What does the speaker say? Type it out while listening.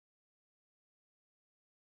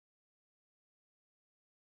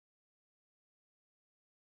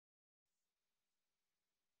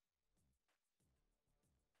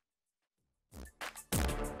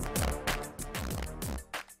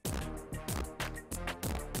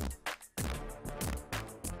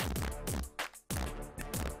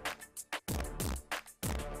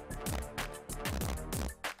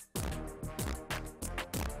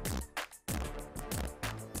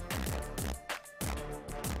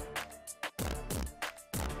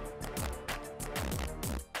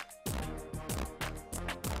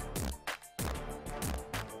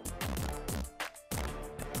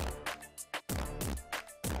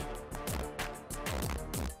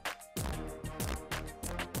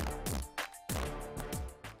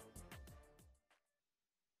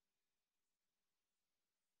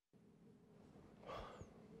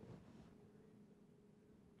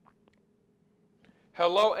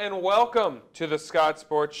Hello and welcome to the Scots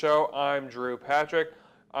Sports Show. I'm Drew Patrick.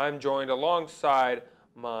 I'm joined alongside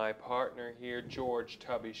my partner here, George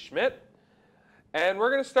Tubby Schmidt. And we're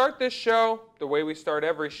going to start this show, the way we start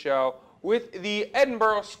every show, with the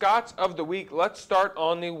Edinburgh Scots of the Week. Let's start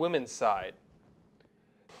on the women's side.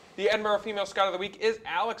 The Edinburgh Female Scot of the Week is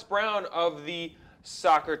Alex Brown of the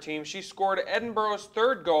soccer team. She scored Edinburgh's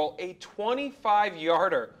third goal, a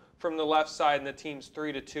 25-yarder from the left side in the team's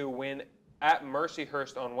 3-2 win at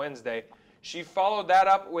Mercyhurst on Wednesday. She followed that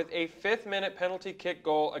up with a 5th-minute penalty kick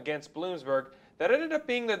goal against Bloomsburg that ended up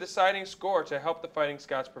being the deciding score to help the Fighting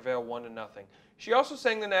Scots prevail 1-0. She also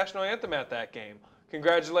sang the national anthem at that game.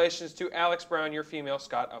 Congratulations to Alex Brown, your female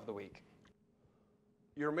Scot of the Week.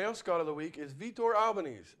 Your male Scot of the Week is Vitor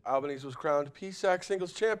Albanese. Albanese was crowned PSAC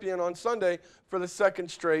singles champion on Sunday for the 2nd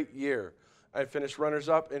straight year and finished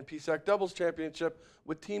runners-up in PSAC doubles championship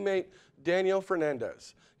with teammate Daniel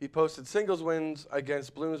Fernandez. He posted singles wins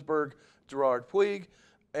against Bloomsburg Gerard Puig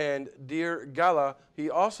and Deer Gala. He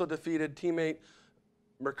also defeated teammate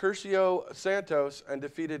Mercutio Santos and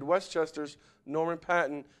defeated Westchester's Norman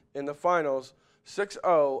Patton in the finals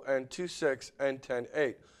 6-0 and 2-6 and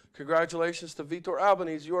 10-8. Congratulations to Vitor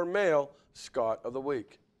Albanese, your male Scot of the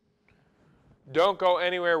Week. Don't go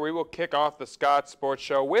anywhere. We will kick off the Scots Sports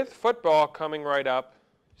Show with football coming right up.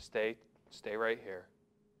 Stay right here.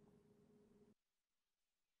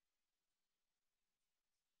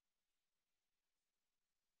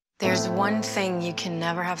 There's one thing you can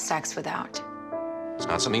never have sex without. It's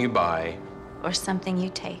not something you buy. Or something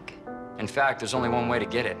you take. In fact, there's only one way to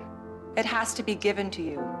get it. It has to be given to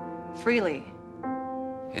you, freely.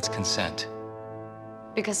 It's consent.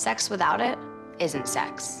 Because sex without it isn't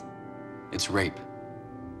sex. It's rape.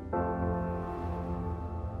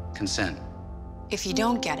 Consent. If you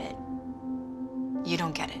don't get it, you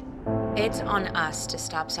don't get it. It's on us to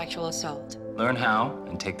stop sexual assault. Learn how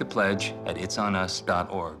and take the pledge at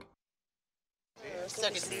itsonus.org. So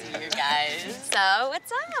good to see you guys. So,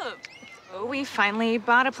 what's up? Oh, we finally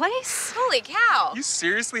bought a place. Holy cow. You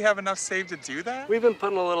seriously have enough saved to do that? We've been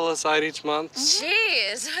putting a little aside each month.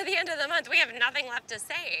 Jeez, at the end of the month, we have nothing left to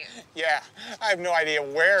save. Yeah, I have no idea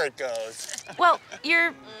where it goes. Well,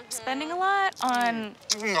 you're spending a lot on...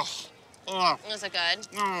 Was it good?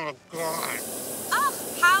 Oh, God. Oh,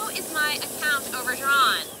 how is my account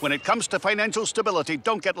overdrawn? When it comes to financial stability,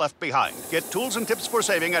 don't get left behind. Get tools and tips for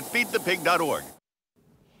saving at feedthepig.org.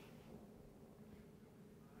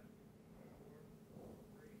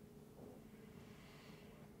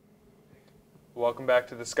 Welcome back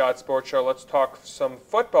to the Scots Sports Show. Let's talk some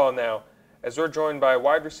football now, as we're joined by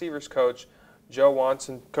wide receivers coach Joe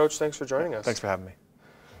Wanson. Coach, thanks for joining us. Thanks for having me.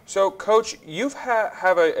 So, Coach, you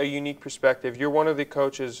have a unique perspective. You're one of the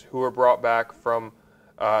coaches who were brought back from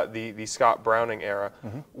the Scott Browning era.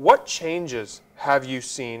 Mm-hmm. What changes have you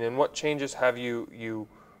seen, and what changes have you've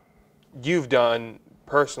done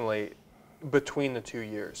personally between the 2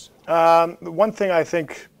 years? The one thing I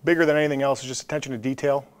think bigger than anything else is just attention to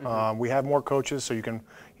detail. Mm-hmm. We have more coaches, so you can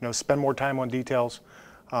spend more time on details.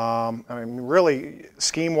 I mean, really,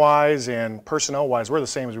 scheme-wise and personnel-wise, we're the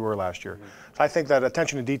same as we were last year. Mm-hmm. So I think that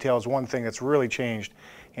attention to detail is one thing that's really changed.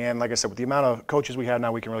 And like I said, with the amount of coaches we have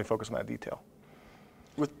now, we can really focus on that detail.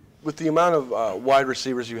 With the amount of wide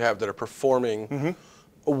receivers you have that are performing mm-hmm.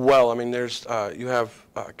 well, I mean, there's you have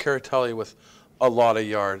Caratelli with a lot of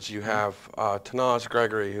yards. You have Tanaz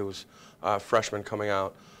Gregory, who's a freshman coming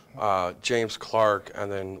out, James Clark,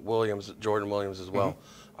 and then Jordan Williams as well.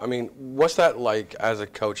 Mm-hmm. I mean, what's that like as a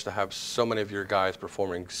coach to have so many of your guys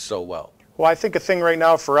performing so well? Well, I think a thing right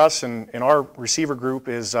now for us and in our receiver group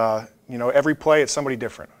is, every play it's somebody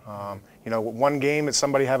different. One game it's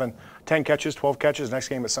somebody having 10 catches, 12 catches. Next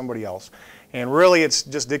game it's somebody else. And really it's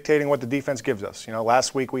just dictating what the defense gives us.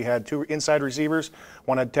 Last week we had 2 inside receivers.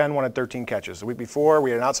 One had 10, one had 13 catches. The week before we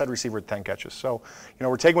had an outside receiver with 10 catches. So,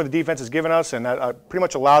 we're taking what the defense has given us, and that pretty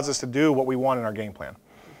much allows us to do what we want in our game plan.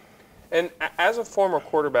 And as a former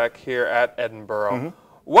quarterback here at Edinburgh, mm-hmm.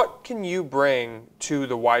 what can you bring to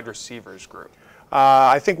the wide receivers group?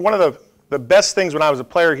 I think one of the best things when I was a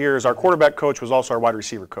player here is our quarterback coach was also our wide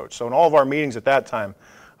receiver coach. So in all of our meetings at that time,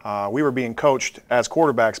 we were being coached as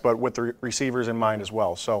quarterbacks, but with the receivers in mind as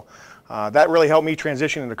well. So that really helped me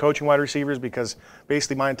transition into coaching wide receivers, because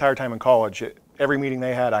basically my entire time in college, every meeting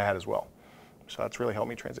they had, I had as well. So that's really helped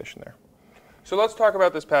me transition there. So let's talk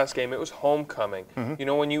about this past game. It was homecoming.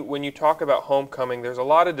 Mm-hmm. When you talk about homecoming, there's a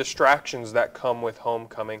lot of distractions that come with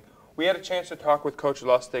homecoming. We had a chance to talk with Coach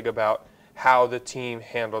Lustig about how the team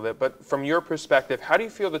handled it. But from your perspective, how do you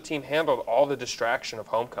feel the team handled all the distraction of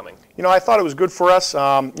homecoming? I thought it was good for us.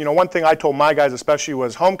 One thing I told my guys especially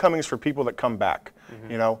was homecoming's for people that come back.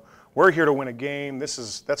 Mm-hmm. we're here to win a game.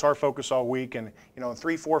 That's our focus all week. And, you know, in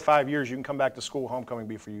 3, 4, 5 years, you can come back to school, homecoming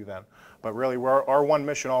be for you then. But really, our one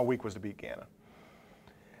mission all week was to beat Gannon.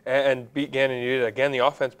 And beat Gannon, you did. Again, the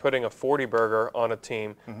offense putting a 40 burger on a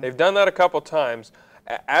team. They've done that a couple times.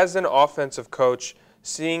 As an offensive coach,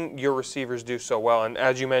 seeing your receivers do so well, and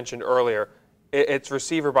as you mentioned earlier, it's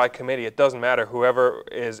receiver by committee. It doesn't matter. Whoever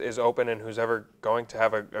is open and who's ever going to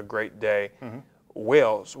have a great day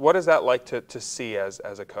wills. What is that like to see as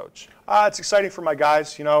a coach? It's exciting for my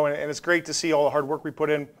guys, you know, and it's great to see all the hard work we put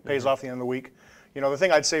in pays off at the end of the week. You know, the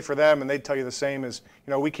thing I'd say for them, and they'd tell you the same, is,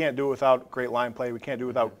 you know, we can't do it without great line play. We can't do it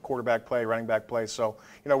without quarterback play, running back play. So,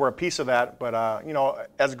 you know, we're a piece of that. But, you know,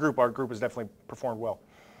 as a group, our group has definitely performed well.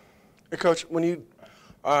 Hey, Coach, when you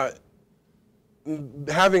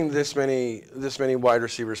having this many wide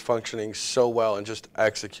receivers functioning so well and just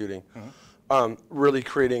executing, really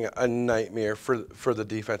creating a nightmare for the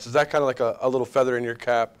defense, is that kind of like a little feather in your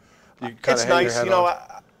cap? It's nice, you know.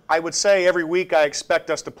 I would say every week I expect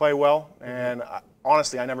us to play well, and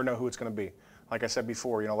honestly, I never know who it's going to be. Like I said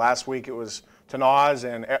before, you know, last week it was Tanaz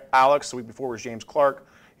and Alex. The week before was James Clark.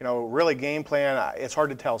 You know, really game plan, it's hard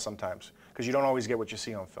to tell sometimes because you don't always get what you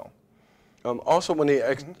see on film. Also, when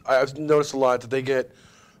I've noticed a lot that they get,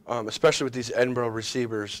 especially with these Edinburgh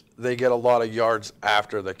receivers, they get a lot of yards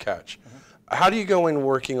after the catch. How do you go in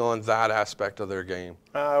working on that aspect of their game?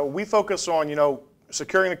 We focus on, you know,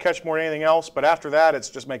 securing the catch more than anything else, but after that, it's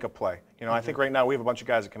just make a play. You know, I think right now we have a bunch of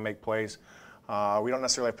guys that can make plays. We don't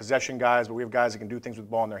necessarily have possession guys, but we have guys that can do things with the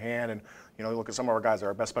ball in their hand. And, you know, look at some of our guys that are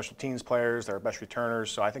our best special teams players, they're our best returners.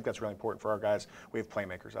 So I think that's really important for our guys. We have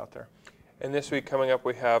playmakers out there. And this week coming up,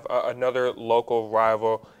 we have another local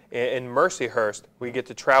rival in Mercyhurst. We get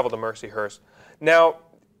to travel to Mercyhurst. Now,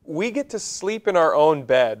 we get to sleep in our own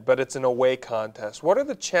bed, but it's an away contest. What are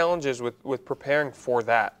the challenges with preparing for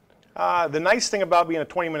that? The nice thing about being a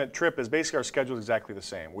 20-minute trip is basically our schedule is exactly the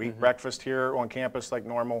same. We eat breakfast here on campus like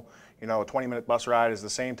normal. You know, a 20-minute bus ride is the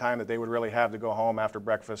same time that they would really have to go home after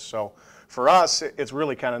breakfast. So for us, it's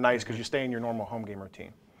really kind of nice because you stay in your normal home game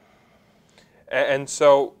routine. And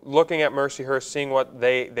so looking at Mercyhurst, seeing what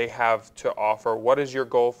they have to offer, what is your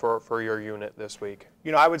goal for your unit this week?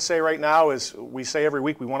 You know, I would say right now is we say every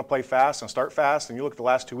week we want to play fast and start fast. And you look at the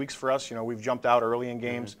last 2 weeks for us, you know, we've jumped out early in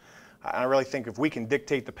games. I really think if we can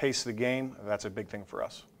dictate the pace of the game, that's a big thing for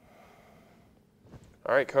us.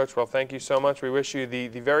 All right, Coach. Well, thank you so much. We wish you the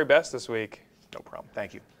very best this week. No problem.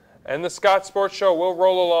 Thank you. And the Scots Sports Show will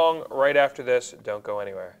roll along right after this. Don't go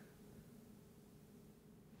anywhere.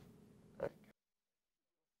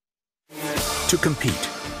 To compete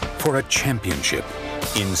for a championship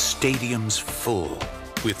in stadiums full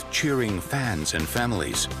with cheering fans and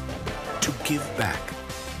families. To give back.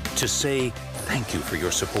 To say thank you for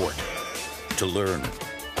your support. To learn,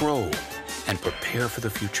 grow, and prepare for the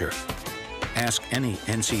future. Ask any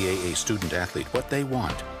NCAA student athlete what they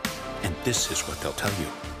want, and this is what they'll tell you.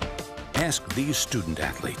 Ask these student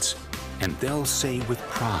athletes, and they'll say with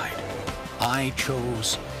pride, I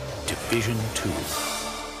chose Division II.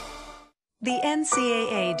 The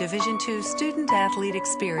NCAA Division II student-athlete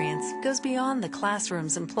experience goes beyond the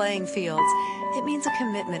classrooms and playing fields. It means a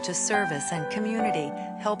commitment to service and community,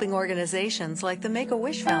 helping organizations like the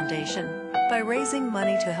Make-A-Wish Foundation by raising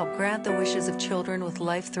money to help grant the wishes of children with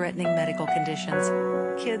life-threatening medical conditions.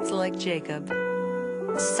 Kids like Jacob.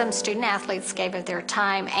 Some student-athletes gave of their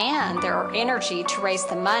time and their energy to raise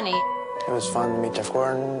the money. It was fun to meet Jeff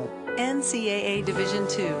Gordon. NCAA Division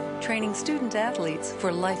II, training student-athletes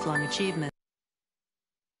for lifelong achievement.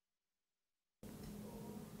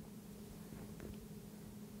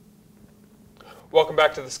 Welcome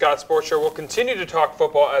back to the Scots Sports Show. We'll continue to talk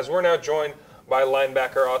football as we're now joined by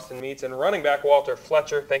linebacker Austin Meitz and running back Walter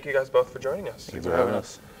Fletcher. Thank you guys both for joining us. Thanks for having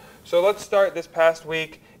us. So let's start this past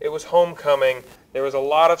week. It was homecoming. There was a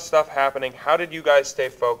lot of stuff happening. How did you guys stay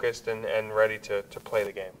focused and ready to play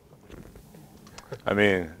the game? I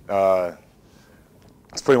mean,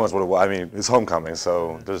 it's pretty much what it was. I mean, it's homecoming,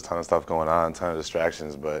 so there's a ton of stuff going on, a ton of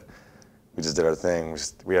distractions, but we just did our thing.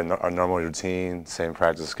 We had our normal routine, same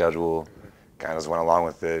practice schedule, kind of just went along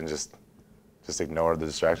with it and just ignored the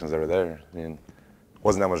distractions that were there. I mean, it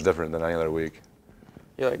wasn't that much different than any other week.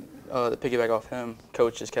 Yeah, like to piggyback off him,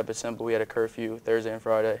 Coach just kept it simple. We had a curfew Thursday and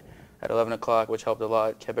Friday at 11 o'clock, which helped a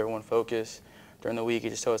lot, kept everyone focused. During the week, he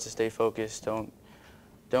just told us to stay focused.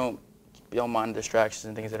 Don't mind the distractions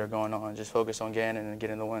and things that are going on. Just focus on Gannon and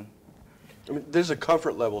getting the win. I mean, there's a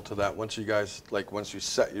comfort level to that once you guys, once you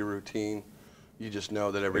set your routine, you just know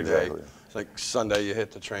that every day. It's like Sunday you hit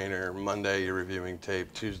the trainer, Monday you're reviewing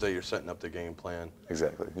tape, Tuesday you're setting up the game plan.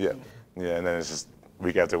 Exactly, yeah. Yeah, and then it's just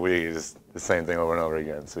week after week, it's just the same thing over and over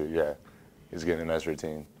again. So, yeah, he's getting a nice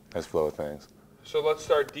routine. flow of things. So let's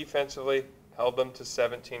start defensively. Held them to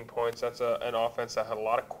 17 points. That's an offense that had a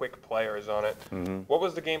lot of quick players on it. What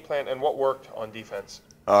was the game plan and what worked on defense?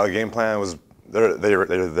 The game plan was they're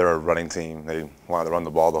a running team. They wanted to run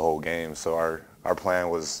the ball the whole game. So our plan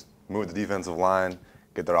was move the defensive line,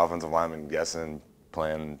 get their offensive linemen guessing,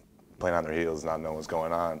 playing on their heels, not knowing what's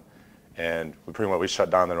going on. And we shut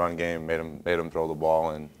down the run game, made them throw the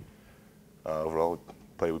ball, and overall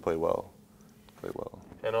we played well.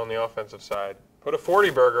 And on the offensive side, put a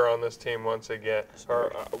 40-burger on this team once again, or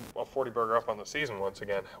a 40-burger up on the season once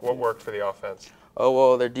again. What worked for the offense? Oh,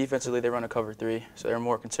 well, they're defensively, they run a cover 3, so they're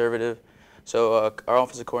more conservative. So our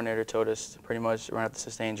offensive coordinator told us to pretty much run out the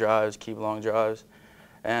sustained drives, keep long drives.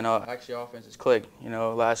 And actually, our offense is clicked.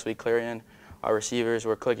 Last week, Clarion, our receivers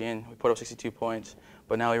were clicking. We put up 62 points.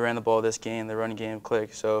 But now we ran the ball this game, the running game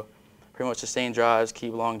clicked. So pretty much sustained drives,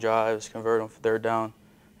 keep long drives, convert them for third down,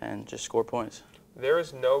 and just score points. There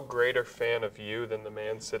is no greater fan of you than the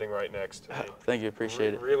man sitting right next to me. Thank you,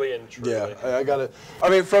 appreciate it. Really and truly. Yeah, I got it. I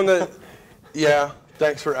mean, yeah,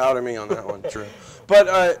 thanks for outing me on that one, Drew.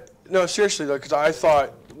 But no, seriously though, because I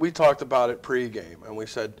thought we talked about it pre-game, and we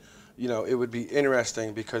said, it would be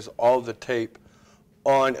interesting because all the tape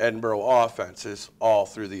on Edinburgh offense is all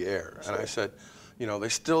through the air, and I said, they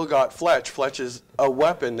still got Fletch. Fletch is a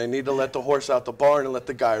weapon. They need to let the horse out the barn and let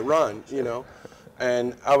the guy run,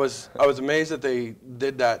 And I was amazed that they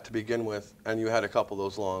did that to begin with, and you had a couple of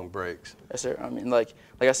those long breaks. Yes, sir. I mean, like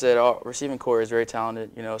I said, our receiving core is very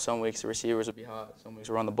talented. Some weeks the receivers would be hot, some weeks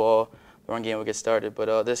we run the ball, the run game would get started.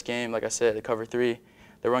 But this game, like I said, the cover 3,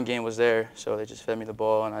 the run game was there, so they just fed me the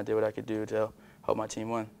ball, and I did what I could do to help my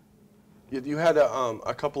team win. You had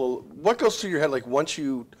a couple of, what goes through your head, like once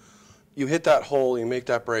you hit that hole, you make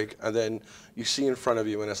that break, and then you see in front of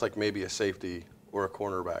you, and it's like maybe a safety or a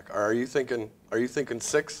cornerback. Are you thinking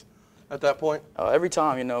 6 at that point? Every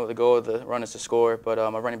time, the goal of the run is to score, but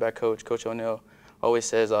my running back coach, Coach O'Neill, always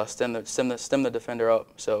says stem the defender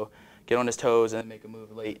up. So get on his toes and make a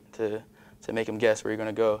move late to make him guess where you're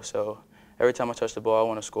going to go. So every time I touch the ball, I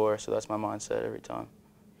want to score, so that's my mindset every time.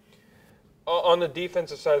 On the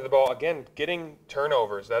defensive side of the ball, again, getting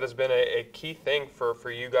turnovers, that has been a key thing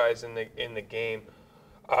for you guys in the game.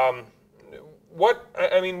 What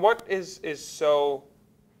is so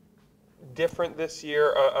different this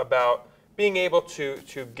year about being able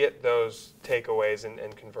to get those takeaways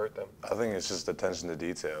and convert them? I think it's just attention to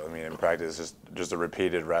detail. I mean, in practice, just the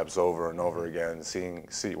repeated reps over and over again,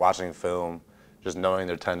 watching film, just knowing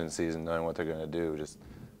their tendencies and knowing what they're going to do. Just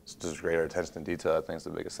greater attention to detail, I think, is the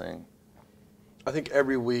biggest thing. I think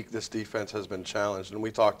every week this defense has been challenged, and we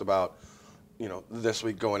talked about, this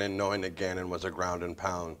week going in knowing that Gannon was a ground and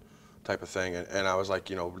pound type of thing, and I was like,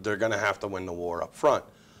 they're going to have to win the war up front.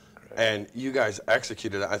 Correct. And you guys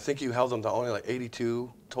executed it. I think you held them to only like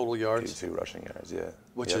 82 total yards. 82 rushing yards, yeah.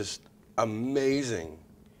 Which is amazing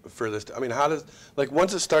for this. I mean, how does,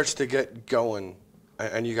 once it starts to get going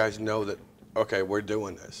and you guys know that, okay, we're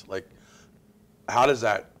doing this, how does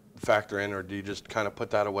that factor in, or do you just kind of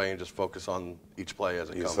put that away and just focus on each play as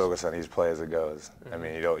it goes? You just focus on each play as it goes. I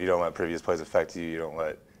mean, you don't let previous plays affect you.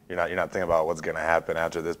 You're not thinking about what's going to happen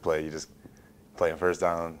after this play. You just playing first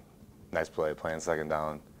down, next play, playing second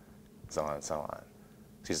down, so on and so on.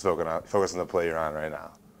 So you just focus on the play you're on right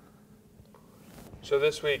now. So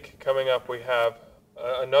this week coming up, we have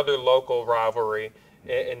another local rivalry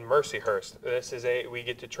in Mercyhurst. We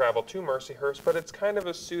get to travel to Mercyhurst, but it's kind of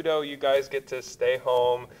a pseudo. You guys get to stay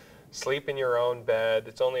home, sleep in your own bed.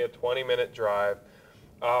 It's only a 20-minute drive.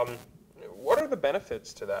 What are the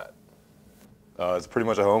benefits to that? It's pretty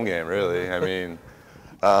much a home game, really. I mean,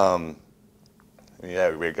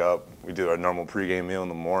 we wake up, we do our normal pregame meal in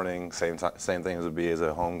the morning, same thing as it would be as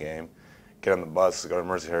a home game. Get on the bus, go to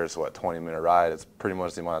Mercyhurst, 20-minute ride. It's pretty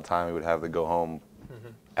much the amount of time we would have to go home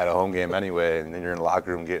at a home game anyway, and then you're in the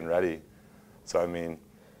locker room getting ready. So, I mean,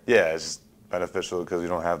 yeah, it's just beneficial because you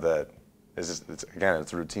don't have that. It's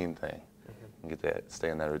a routine thing. You get to stay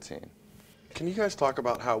in that routine. Can you guys talk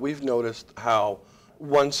about how we've noticed how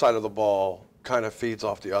one side of the ball kind of feeds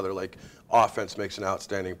off the other? Like, offense makes an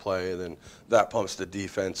outstanding play, and then that pumps the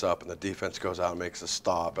defense up, and the defense goes out and makes a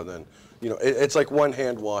stop, and then, it's like one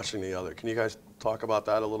hand washing the other. Can you guys talk about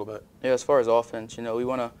that a little bit? Yeah, as far as offense, we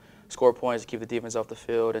want to score points to keep the defense off the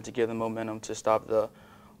field and to give them momentum to stop the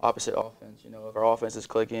opposite offense. If our offense is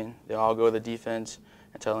clicking, then I'll go to the defense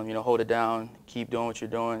and tell them, hold it down, keep doing what you're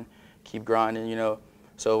doing, keep grinding,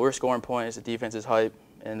 So we're scoring points, the defense is hype,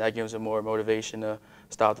 and that gives them more motivation to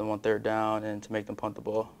stop them on third down and to make them punt the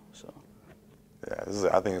ball. So. Yeah,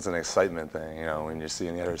 I think it's an excitement thing, when you're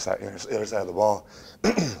seeing the other side of the ball,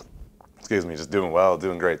 excuse me, just doing well,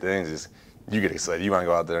 doing great things. you get excited. You want to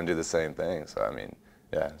go out there and do the same thing. So I mean,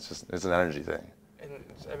 yeah, it's an energy thing. And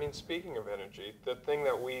I mean, speaking of energy, the thing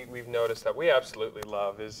that we've noticed that we absolutely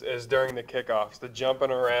love is during the kickoffs, the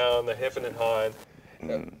jumping around, the hipping and hawing.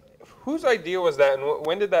 Whose idea was that, and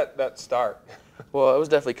when did that start? Well, it was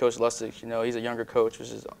definitely Coach Lustig. You know, he's a younger coach, which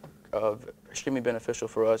is extremely beneficial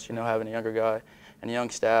for us, you know, having a younger guy and a young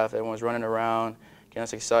staff. Everyone's running around, getting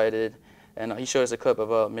us excited. And he showed us a clip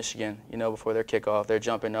of Michigan, you know, before their kickoff. They're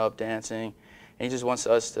jumping up, dancing. And he just wants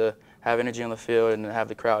us to have energy on the field and have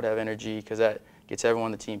the crowd have energy, because that gets everyone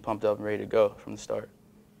on the team pumped up and ready to go from the start.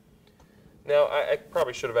 Now, I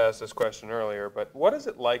probably should have asked this question earlier, but what is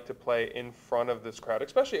it like to play in front of this crowd?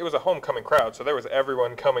 Especially, it was a homecoming crowd, so there was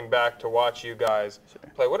everyone coming back to watch you guys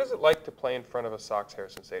play. What is it like to play in front of a Sox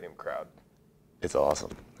Harrison Stadium crowd? It's awesome.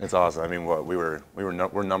 It's awesome. I mean, we're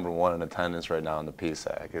number 1 in attendance right now in the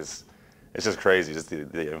PSAC. It's just crazy. Just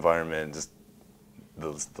the environment, just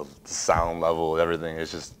the sound level, everything.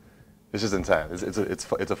 It's just intense.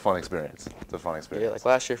 It's a fun experience. It's a fun experience. Yeah, like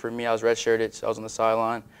last year for me, I was redshirted, so I was on the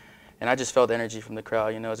sideline. And I just felt the energy from the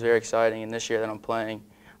crowd. You know, it's very exciting. And this year that I'm playing,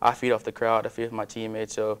 I feed off the crowd. I feed off my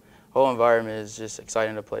teammates. So the whole environment is just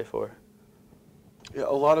exciting to play for. Yeah,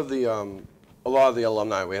 a lot of the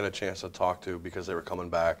alumni we had a chance to talk to because they were coming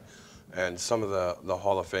back, and some of the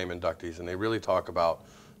Hall of Fame inductees, and they really talk about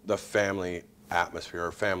the family atmosphere,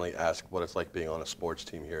 or family-esque, what it's like being on a sports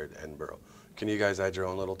team here at Edinboro. Can you guys add your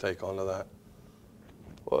own little take onto that?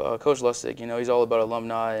 Well, Coach Lustig, you know, he's all about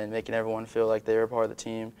alumni and making everyone feel like they're a part of the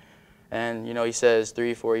team. And, you know, he says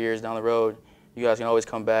 3-4 years down the road, you guys can always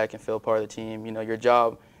come back and feel part of the team. You know, your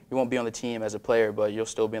job, you won't be on the team as a player, but you'll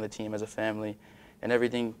still be on the team as a family. And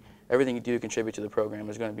everything you do to contribute to the program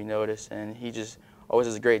is going to be noticed. And he just always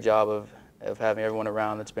does a great job of having everyone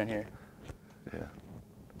around that's been here. Yeah.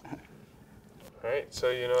 All right, so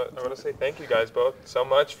you know what, I want to say thank you guys both so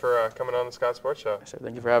much for coming on the Scott Sports Show. So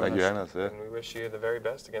thank you for having us. Yeah. And we wish you the very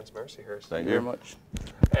best against Mercyhurst. Thank you very much.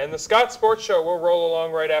 And the Scott Sports Show will roll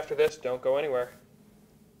along right after this. Don't go anywhere.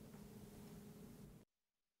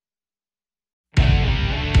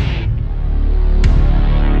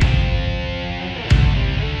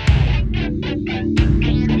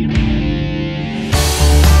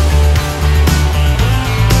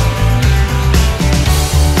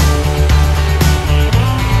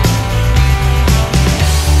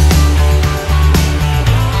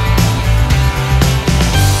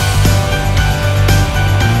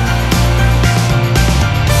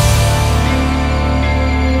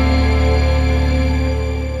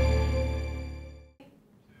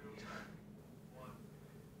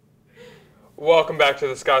 Welcome back to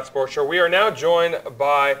the Scott Sports Show. We are now joined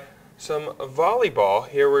by some volleyball.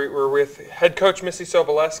 Here we're with head coach Missy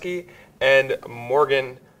Sobeleski and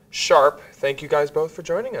Morgan Sharpe. Thank you guys both for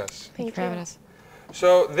joining us. Thank you for having us.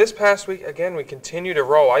 So this past week, again, we continue to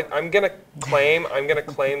roll. I'm gonna claim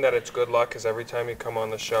that it's good luck, because every time you come on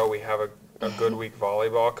the show, we have a good week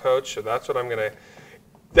volleyball coach. So that's what I'm gonna.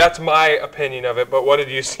 That's my opinion of it. But what did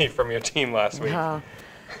you see from your team last week?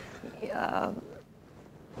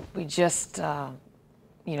 We just,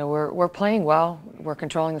 you know, we're playing well. We're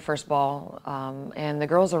controlling the first ball, and the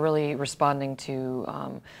girls are really responding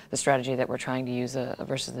to the strategy that we're trying to use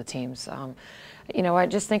versus the teams. You know, I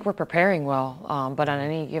just think we're preparing well, but on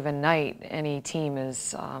any given night, any team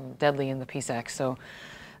is deadly in the PSAC. So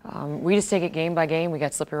we just take it game by game. We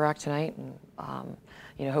got Slippery Rock tonight, and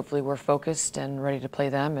you know, hopefully we're focused and ready to play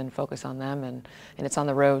them and focus on them, and it's on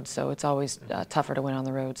the road, so it's always tougher to win on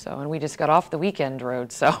the road. So, and we just got off the weekend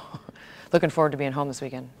road, so looking forward to being home this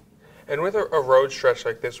weekend. And with a road stretch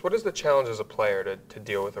like this, what is the challenge as a player to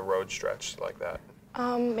deal with a road stretch like that?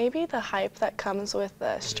 Maybe the hype that comes with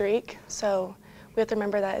the streak. So we have to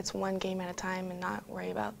remember that it's one game at a time and not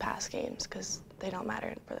worry about past games, because they don't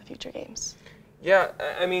matter for the future games. Yeah,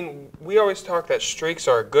 I mean, we always talk that streaks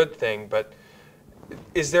are a good thing, but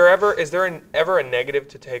is there ever a negative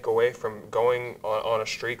to take away from going on a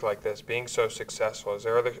streak like this, being so successful? Is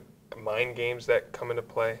there other mind games that come into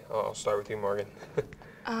play? I'll start with you, Morgan.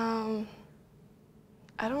 I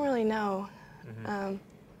don't really know.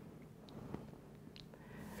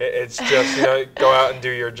 It's just, you know, go out and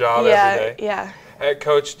do your job every day. Yeah.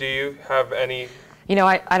 Coach, do you have any? You know,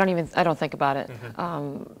 I don't think about it.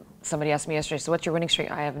 Somebody asked me yesterday, so what's your winning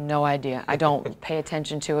streak? I have no idea. I don't pay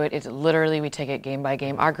attention to it. It's literally, we take it game by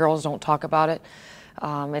game. Our girls don't talk about it.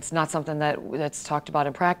 It's not something that's talked about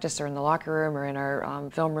in practice or in the locker room or in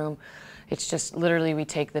our film room. It's just literally we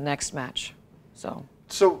take the next match.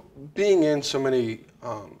 So being in so many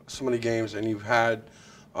games, and you've had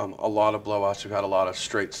a lot of blowouts, you've had a lot of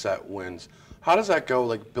straight set wins. How does that go,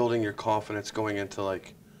 like building your confidence going into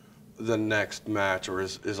like the next match, or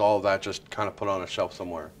is all of that just kind of put on a shelf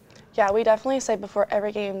somewhere? Yeah, we definitely say before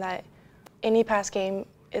every game that any past game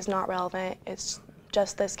is not relevant. It's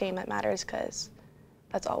just this game that matters because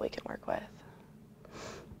that's all we can work with.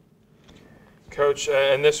 Coach,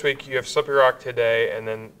 and this week you have Slippery Rock today, and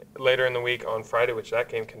then later in the week on Friday, which that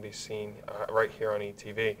game can be seen right here on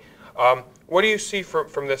ETV. What do you see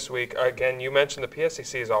from this week? Again, you mentioned the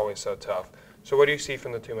PSCC is always so tough. So what do you see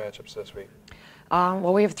from the 2 matchups this week?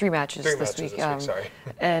 Well, we have 3 matches this week. Sorry.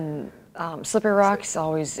 And Slippery Rock's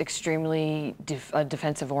always extremely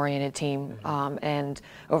defensive-oriented team, and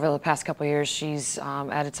over the past couple of years, she's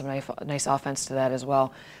added some nice offense to that as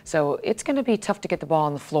well. So it's going to be tough to get the ball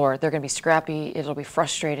on the floor. They're going to be scrappy. It'll be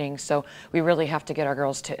frustrating. So we really have to get our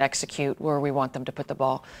girls to execute where we want them to put the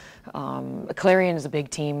ball. Clarion is a big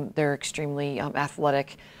team. They're extremely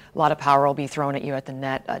athletic. A lot of power will be thrown at you at the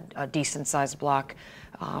net. A decent-sized block.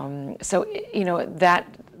 So you know that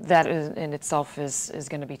in itself is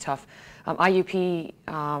going to be tough. IUP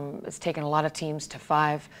has taken a lot of teams to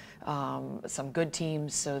 5, some good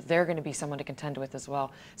teams, so they're going to be someone to contend with as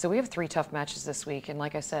well. So we have 3 tough matches this week, and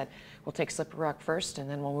like I said, we'll take Slippery Rock first, and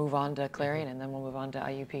then we'll move on to Clarion, and then we'll move on to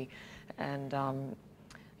IUP, and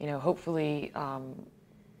you know, hopefully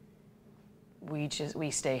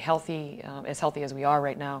we stay healthy, as healthy as we are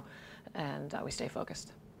right now, and we stay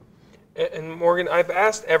focused. And Morgan, I've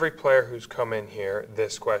asked every player who's come in here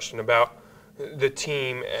this question about the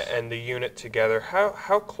team and the unit together.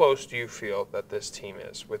 How close do you feel that this team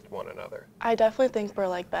is with one another? I definitely think we're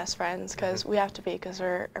like best friends because we have to be because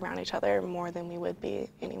we're around each other more than we would be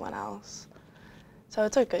anyone else. So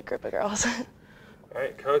it's a good group of girls. All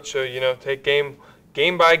right, Coach, so you know, take game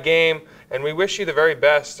by game, and we wish you the very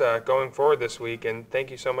best going forward this week, and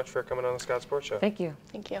thank you so much for coming on the Scots Sports Show. Thank you.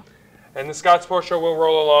 Thank you. And the Scots Sports Show will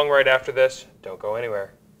roll along right after this. Don't go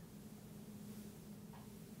anywhere.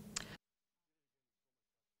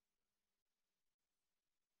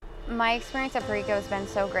 My experience at Perico has been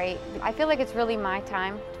so great. I feel like it's really my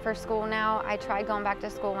time for school now. I tried going back to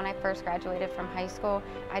school when I first graduated from high school.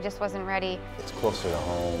 I just wasn't ready. It's closer to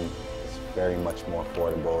home. It's very much more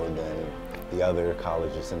affordable than the other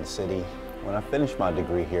colleges in the city. When I finished my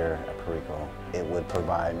degree here at Perico, it would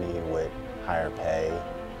provide me with higher pay.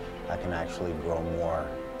 I can actually grow more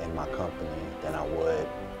in my company than I would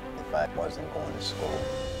if I wasn't going to school.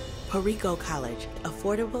 Perico College,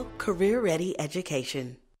 affordable, career-ready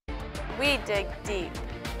education. We dig deep.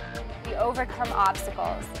 We overcome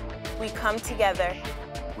obstacles. We come together.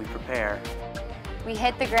 We prepare. We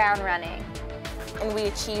hit the ground running. And we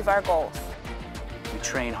achieve our goals. We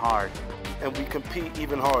train hard. And we compete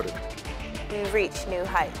even harder. We reach new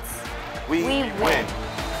heights. We win.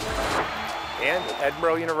 And at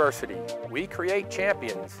Edinboro University, we create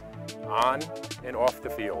champions on and off the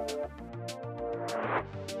field.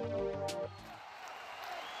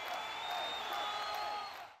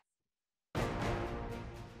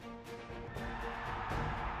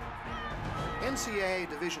 NCAA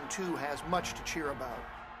Division II has much to cheer about,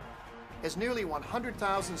 as nearly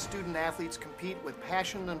 100,000 student athletes compete with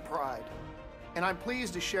passion and pride. And I'm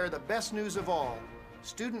pleased to share the best news of all.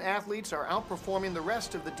 Student athletes are outperforming the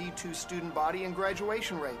rest of the D2 student body in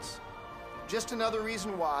graduation rates. Just another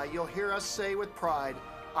reason why you'll hear us say with pride,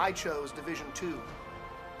 I chose Division II.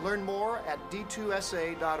 Learn more at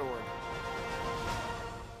d2sa.org.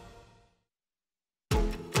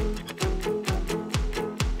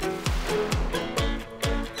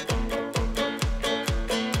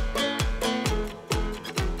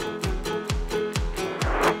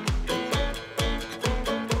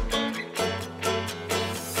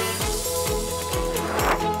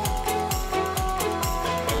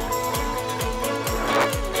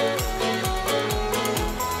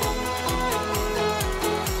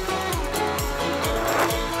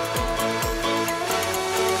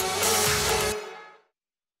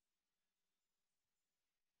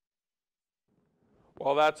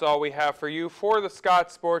 Well, that's all we have for you for the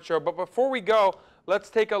Scots Sports Show. But before we go, let's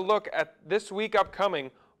take a look at this week upcoming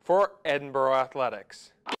for Edinboro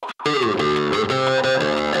Athletics.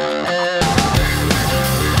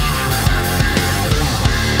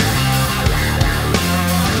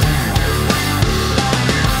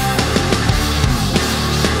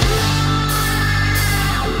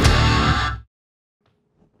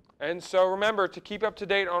 And so remember, to keep up to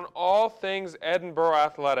date on all things Edinboro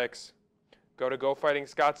Athletics, go to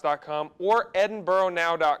GoFightingScots.com or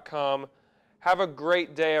EdinboroNow.com. Have a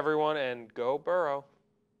great day, everyone, and go Borough.